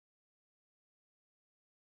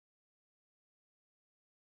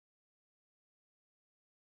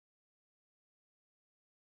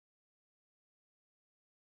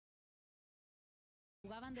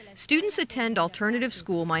Students attend alternative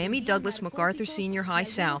school Miami Douglas MacArthur Senior High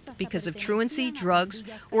South because of truancy, drugs,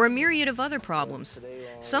 or a myriad of other problems.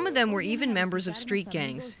 Some of them were even members of street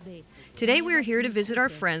gangs. Today we are here to visit our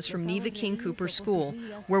friends from Neva King Cooper School,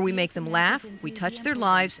 where we make them laugh, we touch their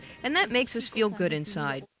lives, and that makes us feel good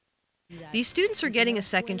inside. These students are getting a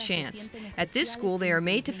second chance. At this school, they are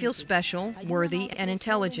made to feel special, worthy, and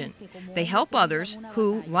intelligent. They help others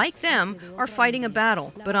who, like them, are fighting a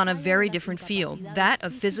battle, but on a very different field, that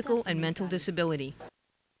of physical and mental disability.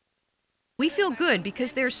 We feel good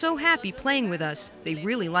because they are so happy playing with us. They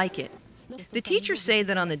really like it. The teachers say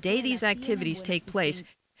that on the day these activities take place,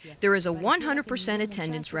 there is a 100%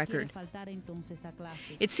 attendance record.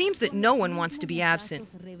 It seems that no one wants to be absent.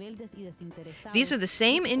 These are the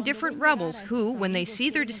same indifferent rebels who, when they see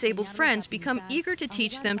their disabled friends, become eager to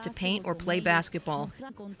teach them to paint or play basketball.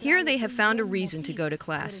 Here they have found a reason to go to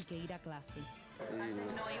class.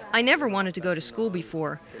 I never wanted to go to school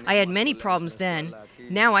before. I had many problems then.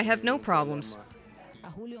 Now I have no problems.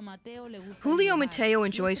 Julio Mateo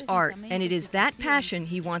enjoys art, and it is that passion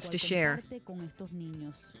he wants to share.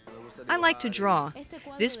 I like to draw.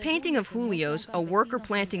 This painting of Julio's, a worker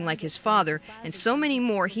planting like his father, and so many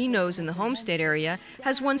more he knows in the Homestead area,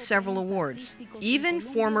 has won several awards. Even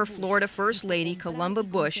former Florida First Lady Columba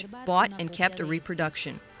Bush bought and kept a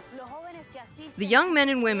reproduction. The young men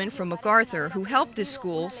and women from MacArthur who helped this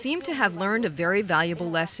school seem to have learned a very valuable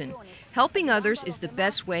lesson. Helping others is the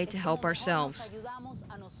best way to help ourselves.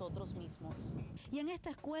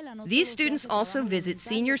 These students also visit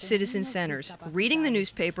senior citizen centers, reading the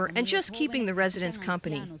newspaper and just keeping the residents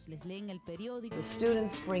company. The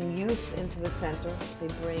students bring youth into the center. They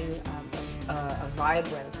bring a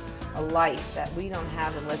vibrance, a life that we don't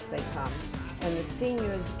have unless they come. And the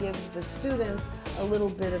seniors give the students a little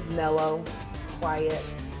bit of mellow, quiet,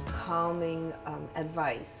 calming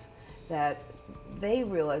advice that they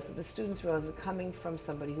realize, that the students realize, are coming from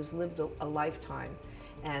somebody who's lived a lifetime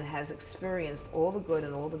and has experienced all the good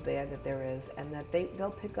and all the bad that there is, and that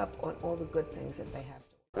they'll pick up on all the good things that they have.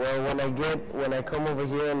 Well, when I come over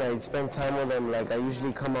here and I spend time with them, like I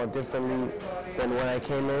usually come out differently than when I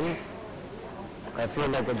came in. I feel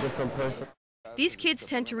like a different person. These kids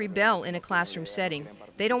tend to rebel in a classroom setting.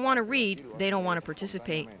 They don't want to read, they don't want to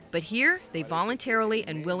participate. But here, they voluntarily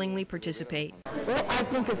and willingly participate. Well, I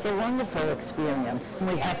think it's a wonderful experience.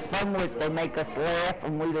 We have fun with them, they make us laugh,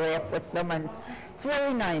 and we laugh with them, and it's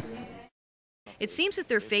really nice. It seems that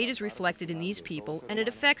their fate is reflected in these people, and it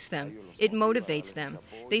affects them. It motivates them.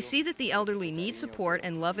 They see that the elderly need support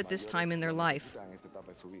and love at this time in their life.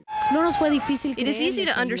 It is easy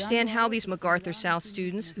to understand how these MacArthur South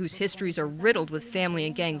students, whose histories are riddled with family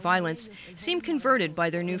and gang violence, seem converted by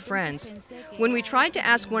their new friends. When we tried to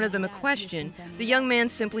ask one of them a question, the young man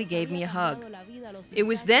simply gave me a hug. It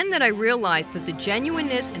was then that I realized that the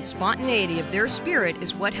genuineness and spontaneity of their spirit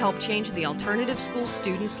is what helped change the alternative school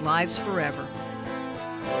students' lives forever.